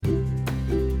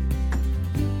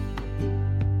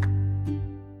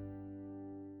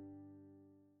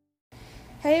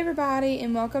Hey everybody,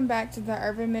 and welcome back to the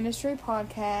Urban Ministry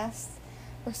Podcast.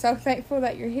 We're so thankful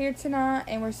that you're here tonight,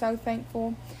 and we're so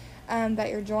thankful that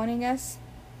you're joining us.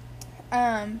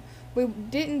 We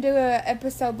didn't do an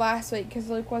episode last week because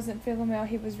Luke wasn't feeling well.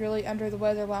 He was really under the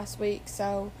weather last week,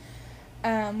 so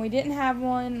we didn't have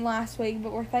one last week,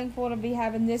 but we're thankful to be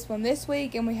having this one this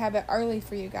week, and we have it early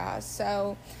for you guys.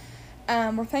 So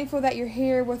we're thankful that you're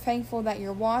here. We're thankful that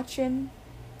you're watching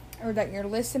or that you're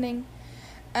listening.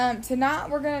 Tonight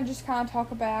we're going to just kind of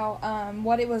talk about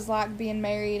what it was like being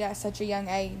married at such a young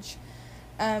age.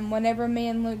 Whenever me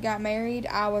and Luke got married,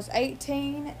 I was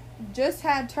 18, just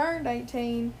had turned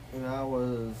 18. And I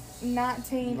was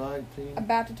 19,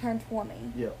 about to turn 20.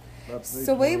 Yep.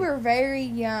 So we were very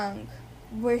young.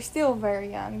 We're still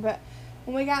very young, but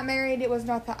when we got married, it was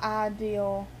not the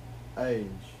ideal age.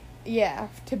 Yeah,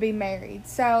 to be married.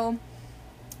 So,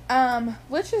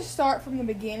 let's just start from the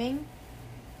beginning.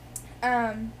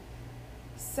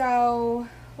 So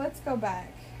let's go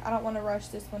back. I don't want to rush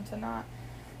this one tonight.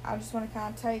 I just want to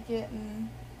kind of take it and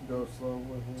go slow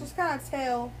with it. Just kind of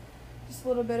tell just a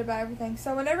little bit about everything.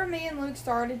 So whenever me and Luke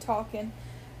started talking,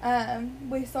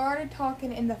 we started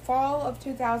talking in the fall of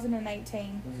 2018.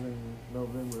 It was in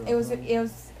November. It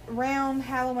was around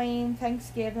Halloween,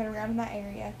 Thanksgiving, around in that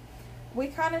area. We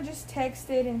kind of just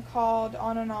texted and called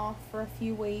on and off for a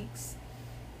few weeks.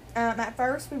 At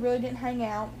first, we really didn't hang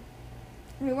out.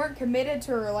 We weren't committed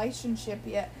to a relationship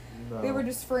yet. No. We were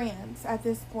just friends at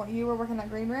this point. You were working at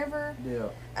Green River. Yeah.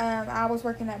 I was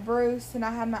working at Bruce, and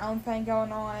I had my own thing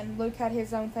going on. Luke had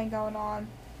his own thing going on.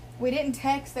 We didn't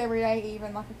text every day,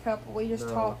 even like a couple. We just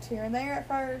talked here and there at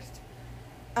first.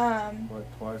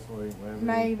 Like twice a week,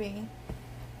 maybe.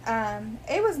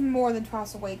 It was more than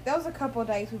twice a week. There was a couple of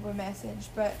days we would message,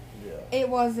 but it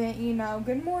wasn't,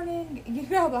 good morning,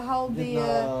 the whole deal.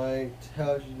 Good night,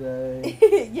 how's your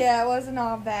day? Yeah, it wasn't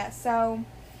all of that. So,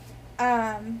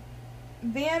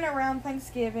 then around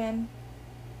Thanksgiving,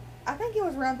 I think it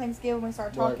was around Thanksgiving we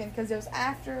started talking, because it was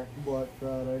after Black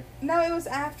Friday. No, it was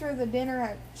after the dinner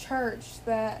at church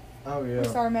that we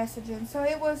started messaging. So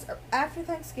it was after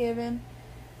Thanksgiving,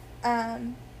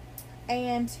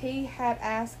 and he had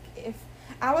asked if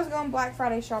I was going Black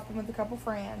Friday shopping with a couple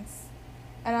friends.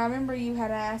 And I remember you had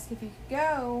asked if you could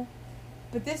go.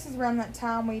 But this is around that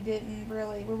time we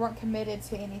weren't committed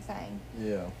to anything.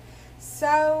 Yeah.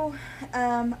 So,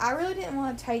 I really didn't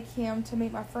want to take him to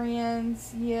meet my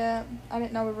friends yet. I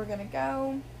didn't know we were going to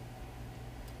go.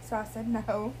 So I said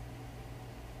no.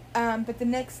 But the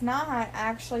next night,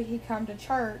 actually, he come to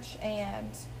church. And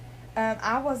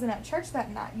I wasn't at church that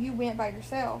night. You went by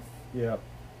yourself. Yeah.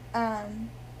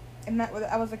 And that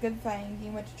was a good thing.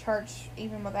 You went to church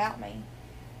even without me.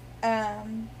 I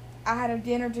had a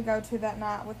dinner to go to that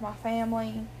night with my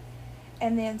family.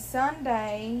 And then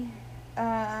Sunday,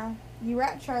 you were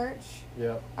at church.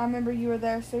 Yeah. I remember you were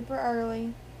there super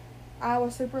early. I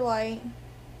was super late.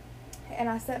 And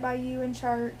I sat by you in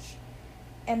church.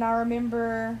 And I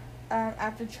remember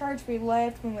after church we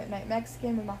left. We went to make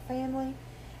Mexican with my family.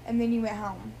 And then you went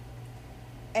home.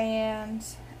 And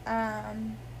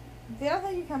did I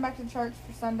think you come back to church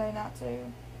for Sunday night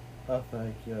too? I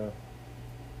think, yeah.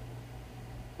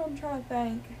 I'm trying to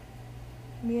think.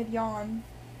 Me had yawned.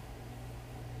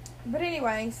 But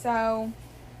anyway, so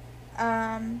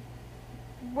after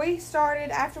we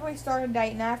started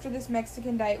dating, after this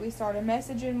Mexican date, we started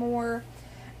messaging more.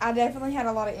 I definitely had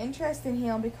a lot of interest in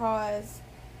him because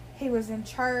he was in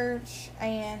church,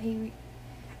 and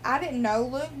I didn't know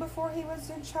Luke before he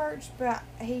was in church, but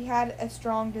he had a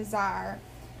strong desire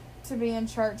to be in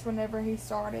church whenever he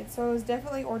started. So it was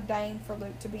definitely ordained for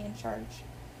Luke to be in church.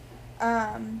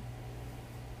 But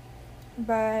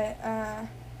I'm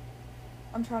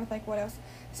trying to think what else.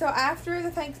 So after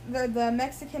the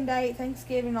Mexican date,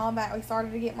 Thanksgiving, all that, we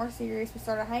started to get more serious. We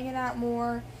started hanging out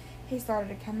more. He started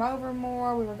to come over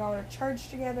more. We were going to church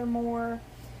together more.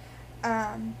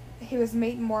 He was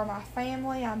meeting more of my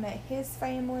family. I met his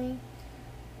family.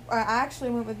 I actually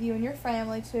went with you and your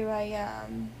family to a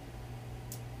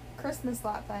Christmas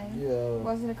light thing. Yeah.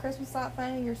 Was it a Christmas light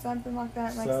thing or something like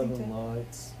that? Southern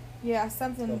Lights. Yeah,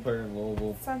 something. Up here in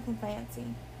Louisville. Something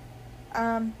fancy.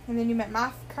 And then you met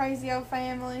my crazy old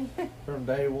family. From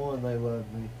day one, they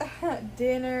loved me.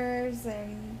 Dinners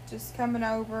and just coming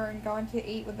over and going to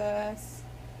eat with us.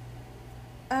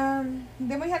 Then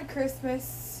we had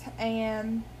Christmas,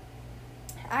 and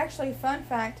actually, fun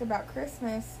fact about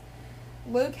Christmas,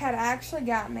 Luke had actually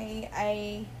got me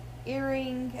a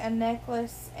earring, a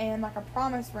necklace, and like a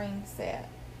promise ring set.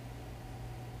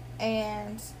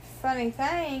 And funny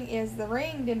thing is, the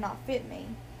ring did not fit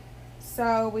me.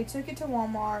 So we took it to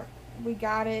Walmart. We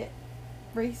got it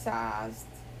resized.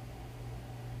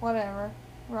 whatever.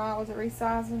 Right? Was it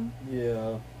resizing?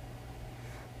 Yeah.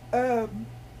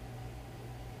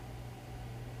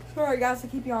 Sorry guys, I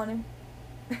keep yawning.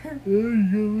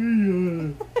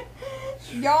 Lordy.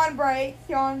 Yawn break.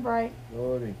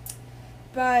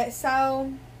 But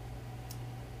so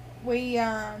we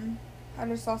I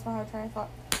just lost my whole train of thought.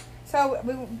 So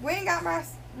we went and got my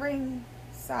ring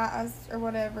sized or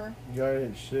whatever. You got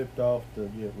it shipped off to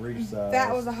get resized.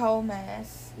 That was a whole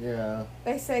mess. Yeah.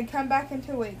 They said come back in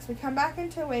 2 weeks. We come back in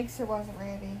 2 weeks, it wasn't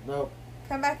ready. Nope.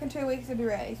 Come back in 2 weeks, it'll be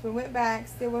ready. So we went back,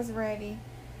 still wasn't ready.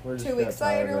 We just 2 weeks got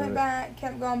tired later, of went it. back,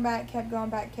 kept going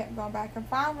back. And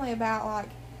finally, about like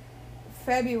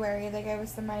February, they gave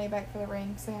us the money back for the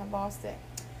ring because they had lost it.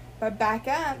 But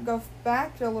go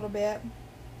back a little bit.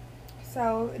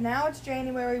 So now it's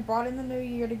January, we brought in the new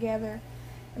year together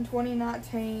in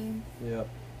 2019. Yep.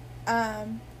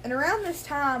 And around this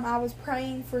time, I was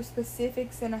praying for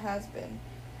specifics in a husband.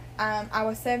 I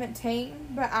was 17,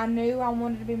 but I knew I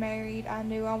wanted to be married. I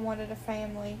knew I wanted a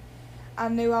family. I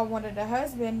knew I wanted a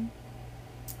husband.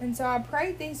 And so I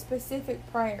prayed these specific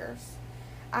prayers.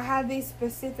 I had these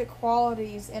specific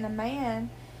qualities in a man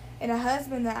and a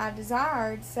husband that I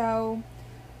desired. So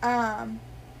I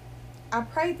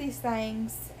prayed these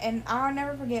things, and I'll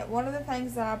never forget one of the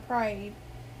things that I prayed.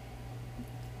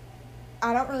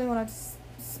 I don't really want to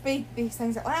speak these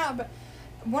things out loud, but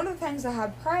one of the things I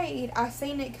had prayed, I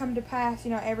seen it come to pass,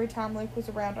 every time Luke was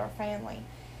around our family.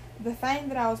 The thing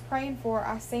that I was praying for,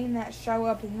 I seen that show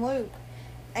up in Luke.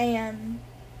 And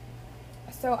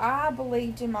so I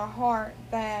believed in my heart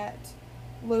that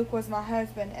Luke was my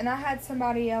husband. And I had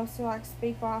somebody else to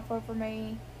speak life over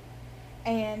me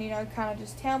and, kind of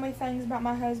just tell me things about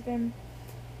my husband.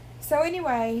 So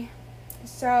anyway,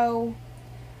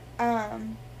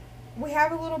 we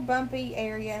have a little bumpy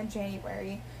area in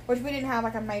January, which we didn't have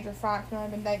a major fight. We've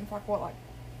only been dating for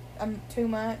 2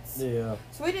 months. Yeah.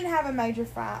 So we didn't have a major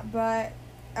fight, but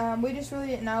we just really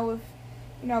didn't know if,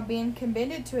 being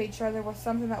committed to each other was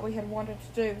something that we had wanted to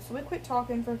do. So we quit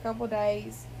talking for a couple of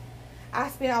days. I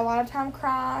spent a lot of time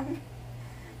crying,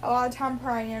 a lot of time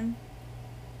praying,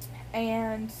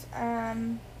 and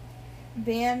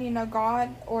then,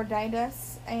 God ordained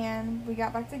us, and we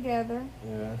got back together.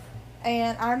 Yeah.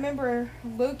 And I remember,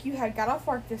 Luke, you had got off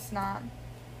work this night.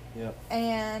 Yep.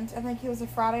 And I think it was a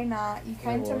Friday night. You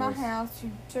came to my was. house,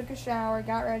 you took a shower,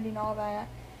 got ready and all that.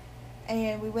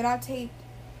 And we went out to eat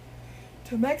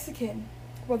to Mexican.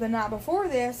 Well, the night before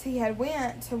this, he had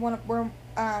went to one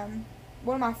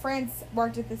of my friends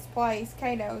worked at this place,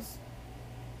 Cato's,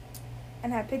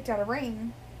 and had picked out a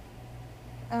ring.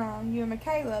 You and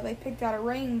Michaela, they picked out a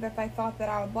ring that they thought that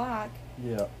I would like.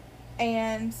 Yeah.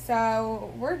 And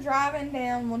so we're driving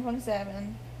down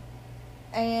 127,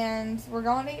 and we're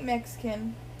going to eat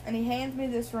Mexican, and he hands me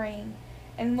this ring.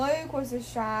 And Luke was the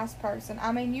shyest person.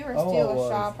 I mean, you are still a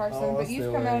shy person, but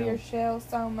you've come out of your shell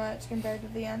so much compared to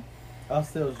then. I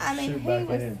still shoot back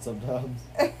in it sometimes.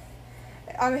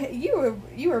 I mean,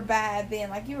 you were bad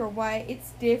then. You were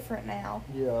it's different now.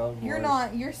 Yeah. You're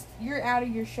out of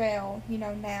your shell,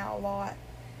 now a lot.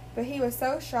 But he was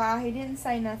so shy, he didn't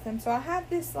say nothing. So I had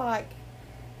this,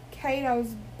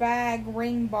 Cato's bag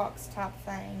ring box type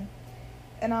thing.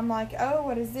 And I'm like, oh,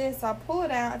 what is this? I pull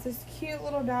it out. It's this cute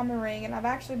little diamond ring. And I've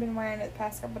actually been wearing it the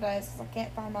past couple of days because I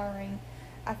can't find my ring.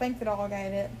 I think the dog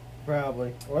ate it.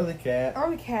 Probably. Or the cat.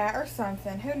 Or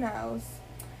something. Who knows?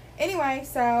 Anyway,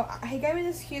 so he gave me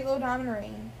this cute little diamond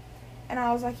ring. And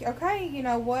I was like, okay,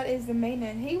 what is the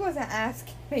meaning? He wasn't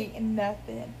asking me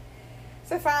nothing.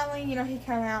 So finally, he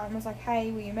came out and was like,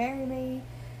 hey, will you marry me?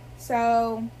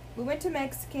 So we went to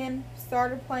Mexican,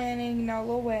 started planning, a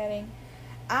little wedding.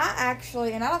 I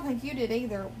actually, and I don't think you did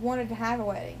either, wanted to have a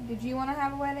wedding. Did you want to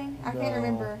have a wedding? I can't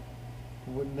remember.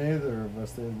 Neither of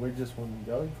us did. We just wanted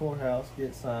to go to the courthouse,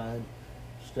 get signed,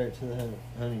 straight to the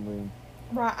honeymoon.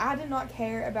 Right. I did not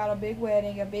care about a big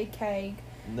wedding, a big cake,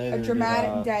 Neither a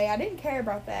dramatic day. I didn't care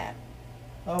about that.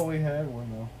 Oh, we had one,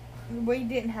 though. We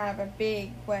didn't have a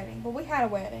big wedding, but we had a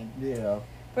wedding. Yeah.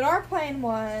 But our plan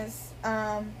was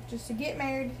just to get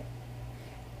married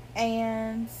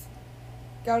and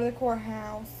go to the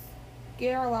courthouse,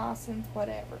 get our license,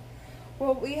 whatever.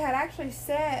 Well, we had actually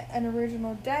set an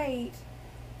original date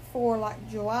for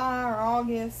July or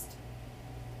August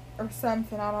or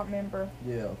something. I don't remember.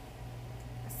 Yeah.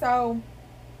 So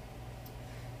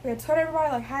we had told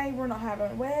everybody hey, we're not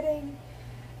having a wedding.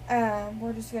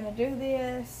 We're just gonna do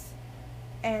this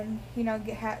and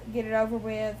get it over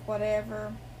with,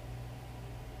 whatever.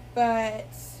 But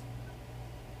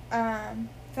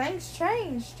things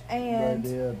changed, and they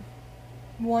did.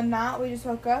 One night we just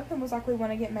woke up and was like, we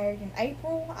want to get married in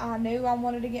April. I knew I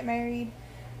wanted to get married.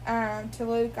 To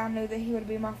Luke, I knew that he would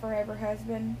be my forever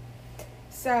husband.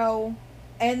 So,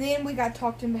 and then we got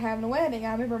talked into having a wedding.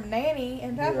 I remember Nanny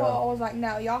and Papa was like,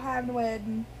 no, y'all having a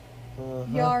wedding.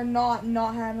 Y'all are not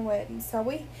having a wedding. So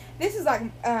this is like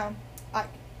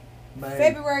May.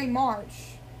 February,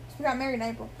 March. So we got married in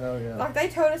April. Oh, yeah. Like, they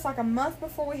told us like a month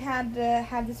before we had to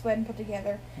have this wedding put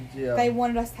together. Yeah. They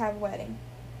wanted us to have a wedding.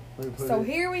 So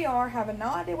here we are, having no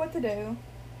idea what to do.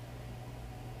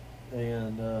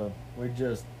 And we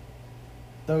just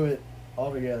threw it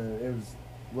all together. It was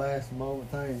last moment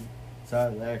thing.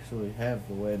 Decided to actually have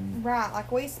the wedding. Right,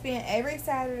 like we spent every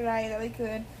Saturday that we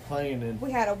could Planning.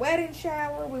 We had a wedding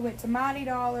shower. We went to Mighty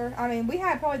Dollar. I mean, we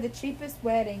had probably the cheapest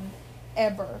wedding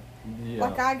ever. Yeah.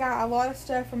 Like, I got a lot of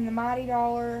stuff from the Mighty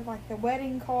Dollar, like the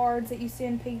wedding cards that you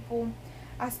send people.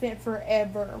 I spent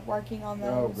forever working on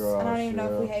those. Oh, gosh, I don't even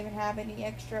know if we even have any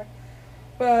extra.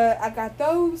 But I got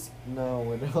those No,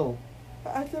 we don't.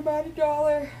 at the Mighty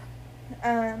Dollar.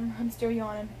 I'm still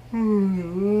yawning.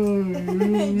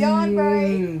 Yawn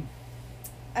break.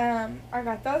 I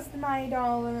got those at the Mighty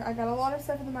Dollar. I got a lot of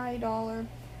stuff at the Mighty Dollar.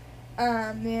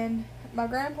 Then my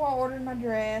grandpa ordered my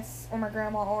dress, or my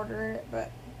grandma ordered it,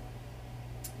 but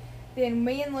then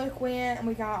me and Luke went and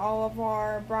we got all of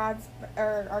our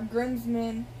our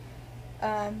groomsmen,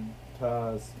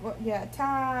 Ties.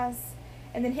 ties,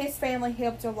 and then his family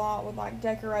helped a lot with like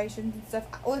decorations and stuff.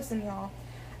 Listen, y'all,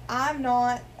 I'm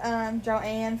not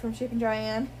Joanne from Chip and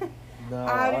Joanne. No,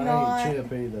 I ain't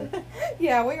Chip either.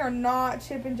 Yeah, we are not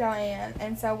Chip and Joanne,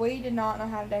 and so we did not know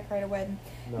how to decorate a wedding.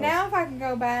 No. Now, if I can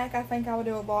go back, I think I would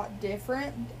do a lot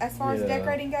different as far as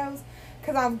decorating goes,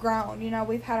 because I've grown. You know,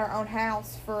 we've had our own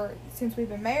house since we've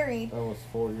been married. Almost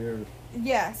 4 years.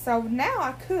 Yeah, so now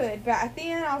I could, but at the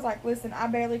end I was like, listen, I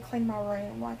barely cleaned my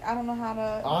room. Like, I don't know how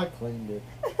to. I cleaned it.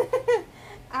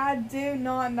 I do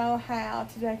not know how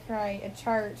to decorate a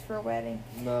church for a wedding.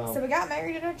 No. So we got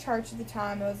married at our church at the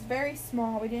time. It was very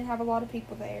small. We didn't have a lot of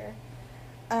people there.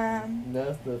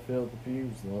 Enough to fill the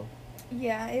pews though.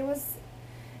 Yeah, it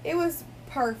was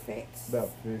perfect. About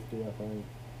 50, I think.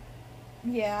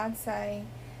 Yeah, I'd say.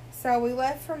 So we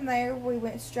left from there. We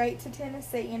went straight to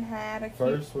Tennessee and had a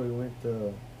First we went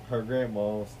to her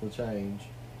grandma's to change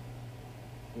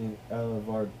out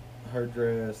of her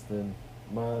dress and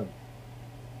my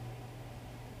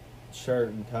shirt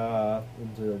and tie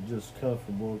into just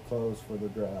comfortable clothes for the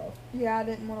drive. Yeah, I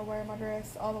didn't want to wear my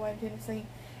dress all the way to Tennessee.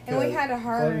 And we had to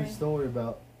hurry. Funny story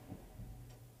about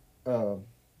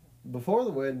before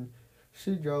the wedding,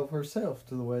 she drove herself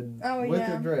to the wedding with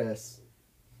her dress.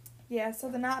 Yeah, so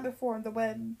the night before the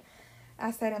wedding,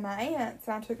 I stayed at my aunt's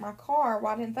and I took my car.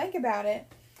 Well, I didn't think about it.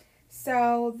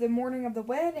 So the morning of the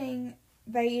wedding,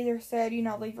 they either said,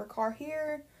 leave your car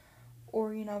here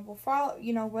or, we'll follow,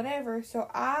 whatever. So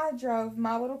I drove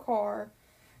my little car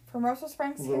from Russell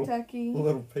Springs, Kentucky.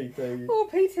 Little PT. Little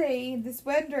PT. This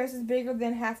wedding dress is bigger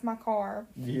than half my car.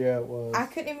 Yeah, it was. I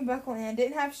couldn't even buckle in.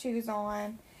 Didn't have shoes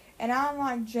on. And I'm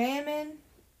like jamming,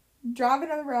 driving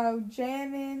on the road,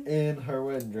 jamming. In her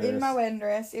wedding dress. In my wedding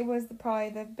dress. It was probably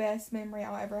the best memory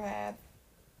I'll ever have.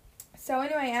 So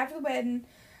anyway, after the wedding,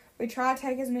 we tried to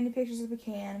take as many pictures as we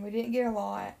can. We didn't get a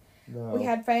lot. No. We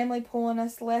had family pulling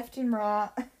us left and right,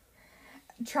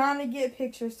 trying to get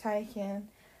pictures taken.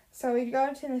 So we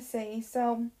go to Tennessee.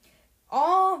 So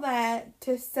all that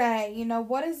to say,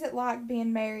 what is it like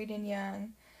being married and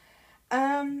young?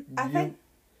 I think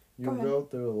you go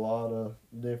through a lot of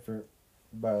different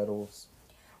battles.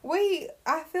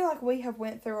 I feel like we have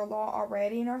went through a lot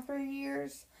already in our 3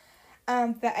 years.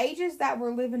 The ages that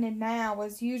we're living in now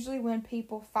is usually when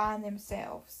people find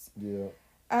themselves.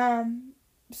 Yeah.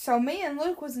 So me and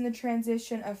Luke was in the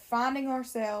transition of finding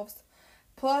ourselves,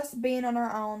 plus being on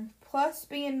our own, plus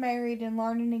being married and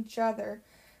learning each other.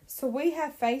 So we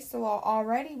have faced a lot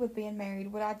already with being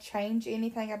married. Would I change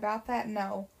anything about that?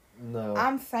 No. No.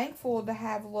 I'm thankful to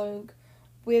have Luke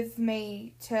with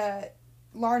me to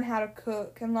learn how to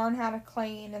cook and learn how to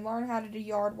clean and learn how to do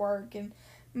yard work and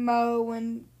mow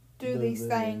and do these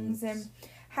things and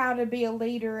how to be a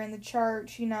leader in the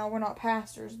church. We're not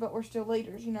pastors, but we're still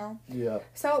leaders, Yeah.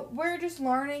 So we're just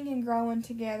learning and growing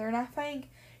together. And I think,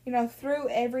 through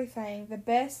everything, the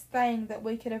best thing that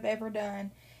we could have ever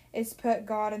done is put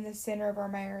God in the center of our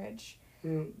marriage.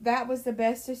 Mm. That was the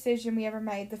best decision we ever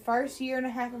made. The first year and a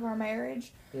half of our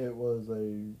marriage. It was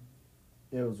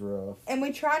rough. And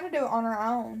we tried to do it on our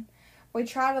own. We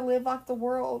tried to live like the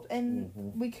world, and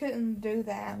we couldn't do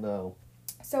that. No.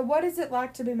 So what is it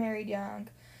like to be married young?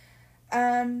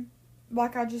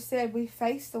 Like I just said, we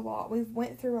faced a lot. We've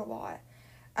went through a lot.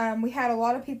 We had a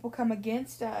lot of people come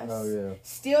against us. Oh, yeah.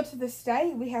 Still to this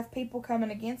day, we have people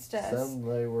coming against us. Some,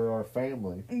 they were our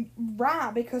family.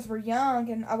 Right, because we're young,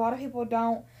 and a lot of people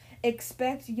don't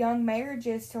expect young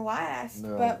marriages to last.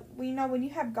 No. But we know when you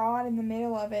have God in the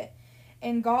middle of it,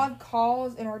 and God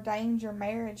calls and ordains your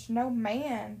marriage, no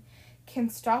man can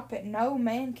stop it. No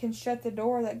man can shut the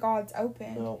door that God's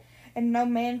opened. No. And no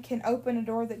man can open a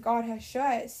door that God has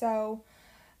shut. So,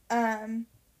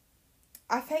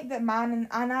 I think that mine,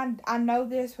 and I know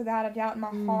this without a doubt in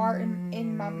my heart and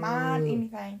in my mind,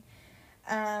 anything.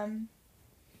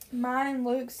 Mine and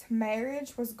Luke's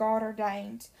marriage was God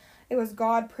ordained. It was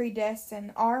God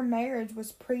predestined. Our marriage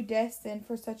was predestined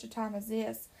for such a time as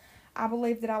this. I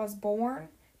believe that I was born,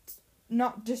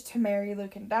 not just to marry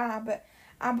Luke and die, but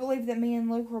I believe that me and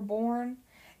Luke were born,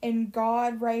 and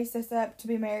God raised us up to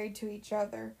be married to each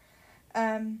other.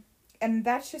 And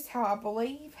that's just how I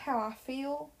believe, how I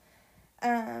feel.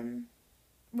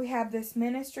 We have this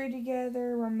ministry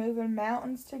together. We're moving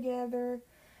mountains together.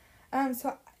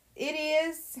 So it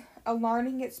is a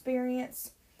learning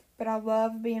experience, but I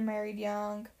love being married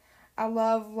young. I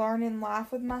love learning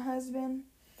life with my husband.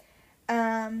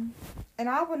 And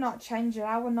I would not change it.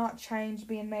 I would not change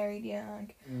being married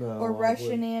young. No, or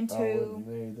rushing I into.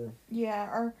 wouldn't either. Yeah,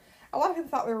 or a lot of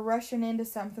people thought we were rushing into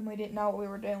something. We didn't know what we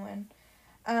were doing.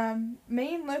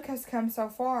 Me and Luke has come so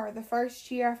far. The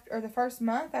first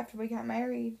month after we got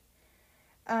married,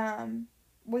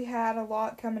 we had a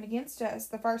lot coming against us.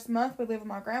 The first month we lived with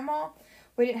my grandma.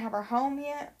 We didn't have our home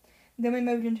yet. Then we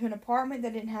moved into an apartment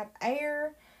that didn't have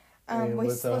air. And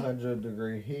with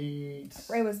 100-degree heat.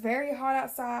 It was very hot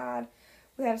outside.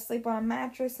 We had to sleep on a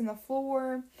mattress in the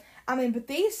floor. I mean, but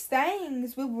these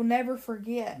things we will never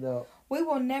forget. No. We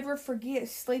will never forget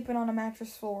sleeping on a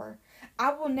mattress floor.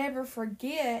 I will never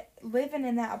forget living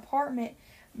in that apartment,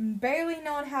 barely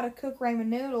knowing how to cook ramen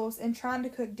noodles and trying to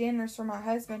cook dinners for my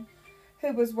husband,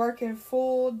 who was working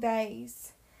full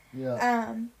days.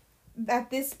 Yeah.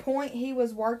 At this point, he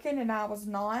was working and I was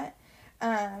not.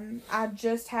 I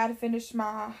just had finished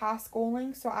my high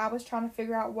schooling, so I was trying to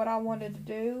figure out what I wanted to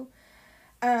do.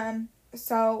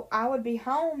 So I would be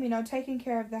home, taking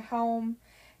care of the home,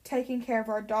 taking care of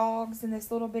our dogs in this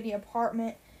little bitty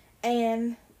apartment,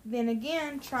 and then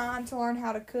again trying to learn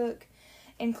how to cook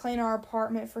and clean our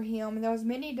apartment for him. And there was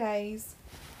many days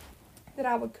that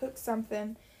I would cook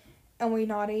something and we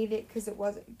not eat it because it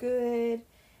wasn't good.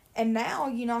 And now,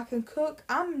 I can cook.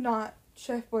 I'm not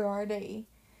Chef Boyardee.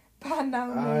 By no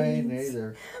means. I ain't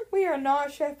either. We are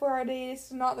not Chef Boyardee. This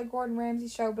is not the Gordon Ramsay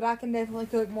show, but I can definitely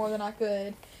cook more than I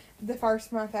could the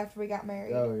first month after we got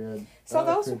married. Oh, yeah.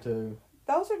 So too.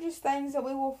 Those are just things that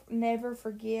we will never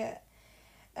forget.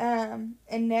 And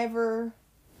never,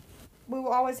 we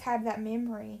will always have that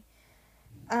memory.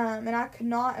 And I could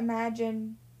not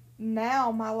imagine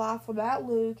now my life without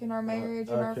Luke and our marriage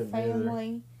and our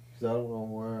family. Because I don't know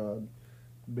where I'd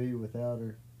be without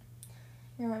her.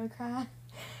 You're going to cry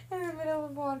in the middle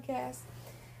of a podcast.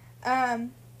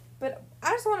 But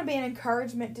I just want to be an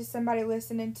encouragement to somebody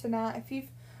listening tonight.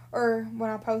 Or when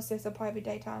I post this, it'll probably be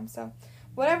daytime. So,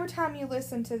 whatever time you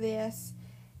listen to this,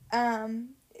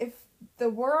 if the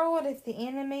world, if the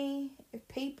enemy, if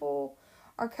people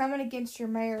are coming against your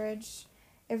marriage,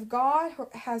 if God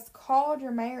has called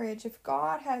your marriage, if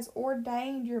God has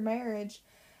ordained your marriage,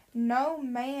 no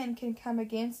man can come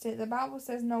against it. The Bible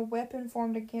says no weapon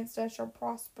formed against us shall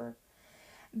prosper.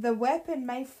 The weapon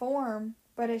may form,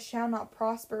 but it shall not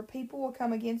prosper. People will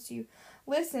come against you.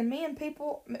 Listen, me and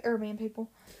Luke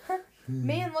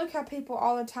have people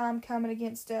all the time coming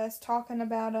against us, talking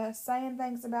about us, saying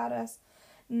things about us,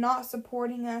 not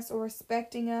supporting us or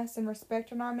respecting us and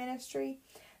respecting our ministry.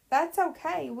 That's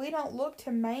okay. We don't look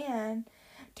to man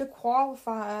to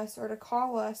qualify us or to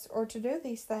call us or to do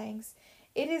these things.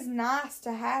 It is nice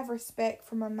to have respect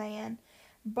from a man,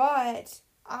 but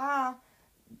I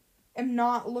am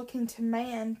not looking to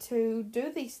man to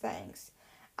do these things.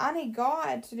 I need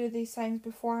God to do these things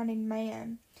before I need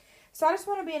man. So I just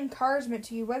want to be an encouragement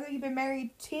to you, whether you've been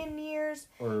married 10 years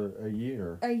or a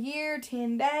year,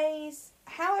 10 days,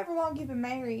 however long you've been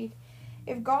married.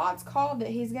 If God's called it,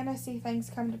 He's going to see things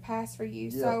come to pass for you.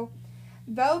 Yeah. So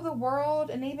though the world,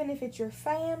 and even if it's your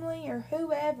family or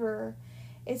whoever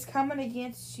is coming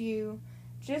against you,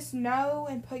 just know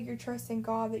and put your trust in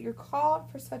God that you're called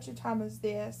for such a time as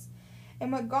this.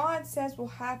 And what God says will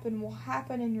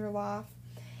happen in your life.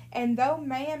 And though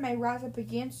man may rise up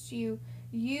against you,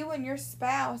 you and your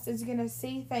spouse is going to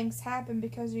see things happen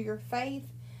because of your faith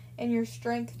and your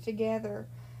strength together.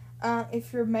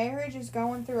 If your marriage is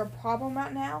going through a problem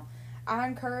right now, I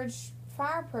encourage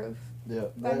Fireproof. Yeah.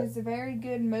 That is a very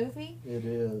good movie. It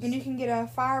is. And you can get a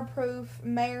fireproof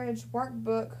marriage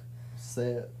workbook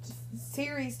set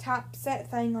series type set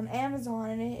thing on Amazon,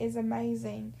 and it is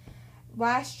amazing.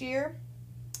 Last year,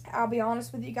 I'll be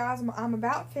honest with you guys, I'm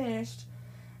about finished.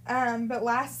 But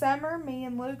last summer, me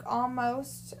and Luke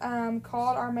almost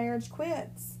called our marriage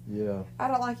quits. Yeah. I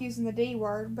don't like using the D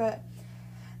word, but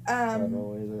I don't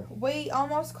either. we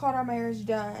almost called our marriage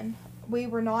done. We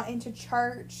were not into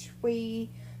church. We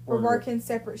were working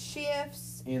separate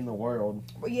shifts. In the world.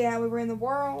 Yeah, we were in the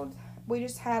world. We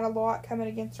just had a lot coming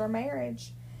against our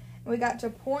marriage. We got to a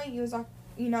point, it was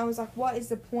like, what is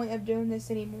the point of doing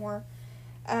this anymore?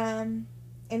 And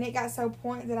it got so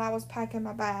point that I was packing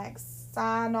my bags.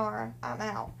 Sayonara, I'm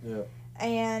out. Yeah.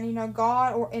 And,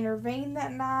 God intervened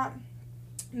that night.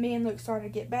 Me and Luke started to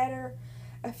get better.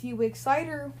 A few weeks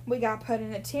later, we got put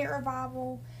in a tent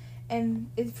revival. And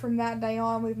from that day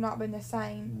on, we've not been the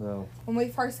same. No. When we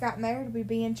first got married, we'd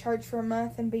be in church for a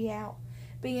month and be out.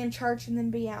 Be in church and then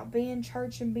be out. Be in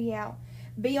church and be out.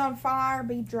 Be on fire,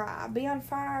 be dry. Be on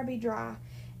fire, be dry.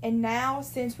 And now,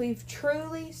 since we've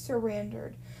truly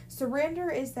surrendered,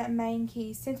 surrender is that main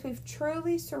key. Since we've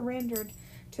truly surrendered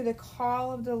to the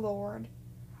call of the Lord,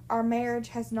 our marriage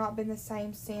has not been the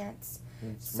same since.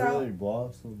 It's really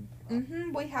blossomed.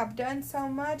 We have done so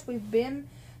much. We've been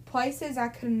places I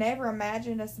could never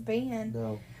imagine us being.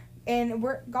 No. And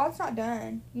God's not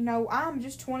done. I'm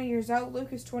just 20 years old.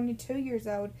 Luke is 22 years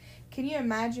old. Can you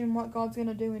imagine what God's going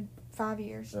to do in 5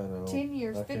 years? I know. 10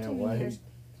 years, I 15 can't years.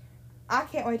 I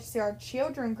can't wait to see our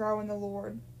children grow in the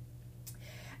Lord.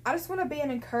 I just want to be an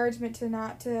encouragement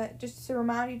tonight to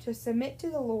remind you to submit to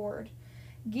the Lord.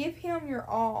 Give Him your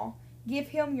all. Give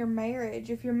Him your marriage.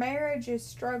 If your marriage is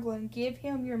struggling, give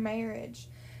Him your marriage.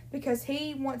 Because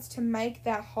He wants to make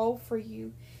that whole for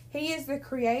you. He is the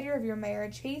creator of your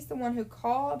marriage. He's the one who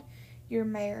called your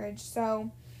marriage.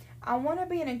 So, I want to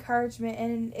be an encouragement.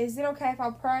 And is it okay if I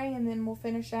pray and then we'll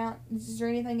finish out? Is there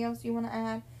anything else you want to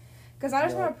add? Because I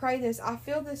just want to pray this. I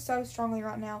feel this so strongly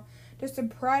right now. Just to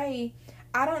pray.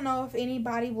 I don't know if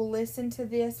anybody will listen to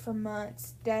this for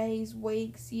months, days,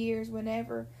 weeks, years,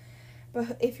 whenever.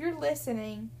 But if you're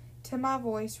listening to my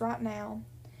voice right now,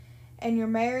 and your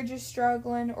marriage is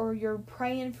struggling, or you're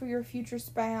praying for your future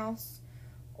spouse,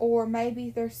 or maybe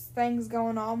there's things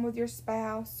going on with your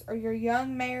spouse, or your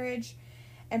young marriage,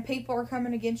 and people are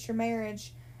coming against your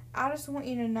marriage, I just want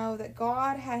you to know that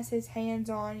God has His hands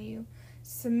on you.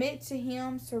 Submit to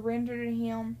Him, surrender to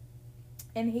Him,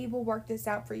 and He will work this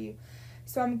out for you.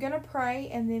 So I'm going to pray,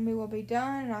 and then we will be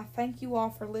done, and I thank you all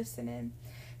for listening.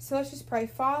 So let's just pray.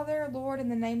 Father, Lord, in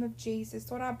the name of Jesus,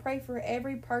 Lord, I pray for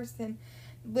every person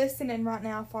listening right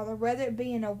now, Father, whether it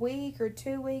be in a week or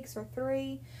 2 weeks or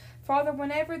 3. Father,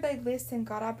 whenever they listen,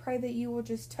 God, I pray that you will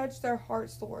just touch their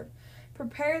hearts, Lord.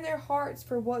 Prepare their hearts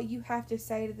for what you have to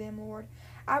say to them, Lord.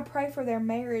 I pray for their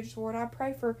marriage, Lord. I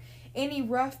pray for any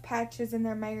rough patches in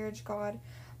their marriage, God.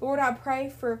 Lord, I pray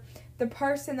for the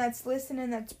person that's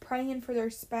listening, that's praying for their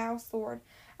spouse, Lord.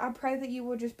 I pray that you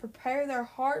will just prepare their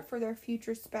heart for their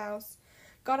future spouse.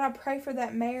 God, I pray for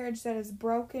that marriage that is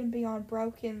broken beyond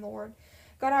broken, Lord.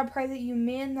 God, I pray that you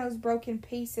mend those broken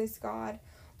pieces, God.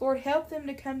 Lord, help them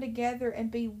to come together and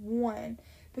be one,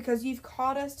 because you've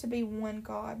called us to be one,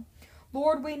 God.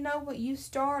 Lord, we know what you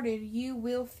started, you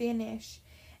will finish.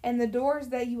 And the doors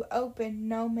that you open,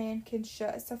 no man can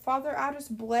shut. So, Father, I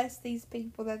just bless these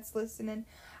people that's listening.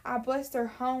 I bless their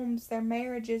homes, their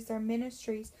marriages, their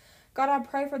ministries. God, I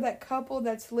pray for that couple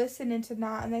that's listening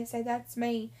tonight, and they say, that's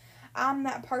me. I'm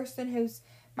that person who's,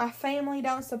 my family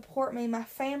don't support me. My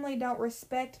family don't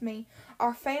respect me.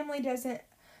 Our family doesn't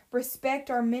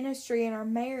respect our ministry and our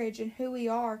marriage and who we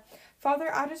are.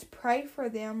 Father, I just pray for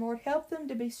them. Lord, help them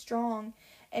to be strong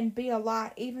and be a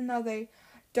light, even though they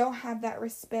don't have that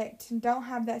respect and don't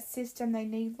have that system they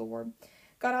need, Lord.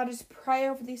 God, I just pray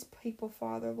over these people,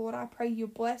 Father. Lord, I pray you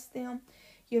bless them,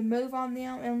 you move on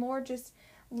them, and Lord, just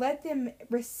let them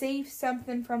receive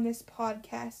something from this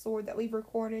podcast, Lord, that we've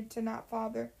recorded tonight,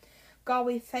 Father. God,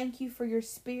 we thank you for your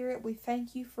spirit. We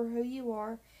thank you for who you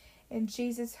are. In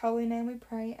Jesus' holy name we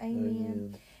pray.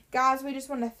 Amen. Guys, we just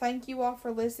want to thank you all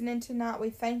for listening tonight. We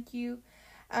thank you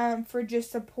for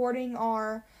just supporting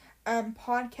our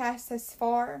podcast thus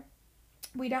far.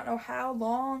 We don't know how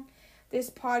long this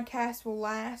podcast will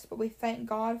last, but we thank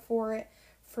God for it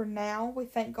for now. We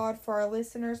thank God for our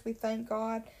listeners. We thank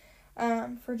God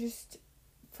for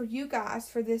you guys,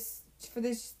 for this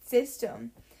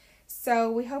system.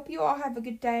 So we hope you all have a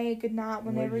good day, a good night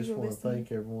whenever you're listening. We just want to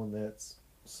thank everyone that's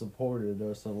supported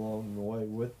us along the way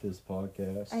with this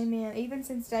podcast. Amen. Even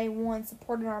since day one,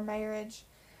 supported our marriage.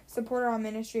 support our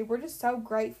ministry. We're just so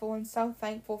grateful and so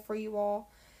thankful for you all.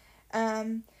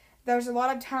 There's a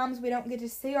lot of times we don't get to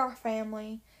see our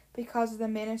family because of the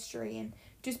ministry, and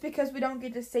just because we don't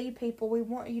get to see people, we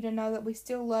want you to know that we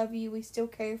still love you, we still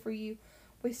care for you,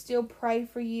 we still pray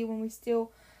for you, and we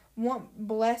still want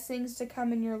blessings to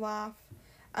come in your life.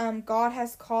 God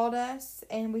has called us,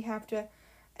 and we have to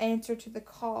answer to the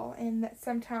call, and that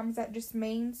sometimes that just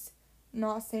means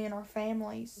not seeing our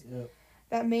families. Yep.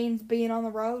 That means being on the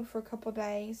road for a couple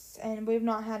days, and we've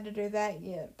not had to do that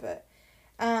yet, but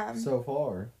so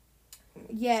far.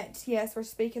 Yet, yes, we're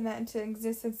speaking that into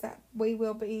existence, that we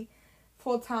will be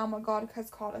full-time what God has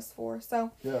called us for.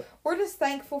 So, Yep. we're just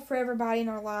thankful for everybody in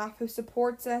our life who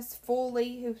supports us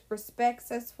fully, who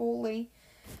respects us fully.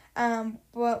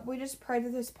 But we just pray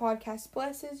that this podcast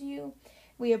blesses you.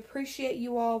 We appreciate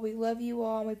you all. We love you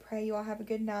all. And we pray you all have a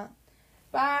good night.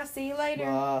 Bye. See you later.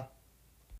 Bye.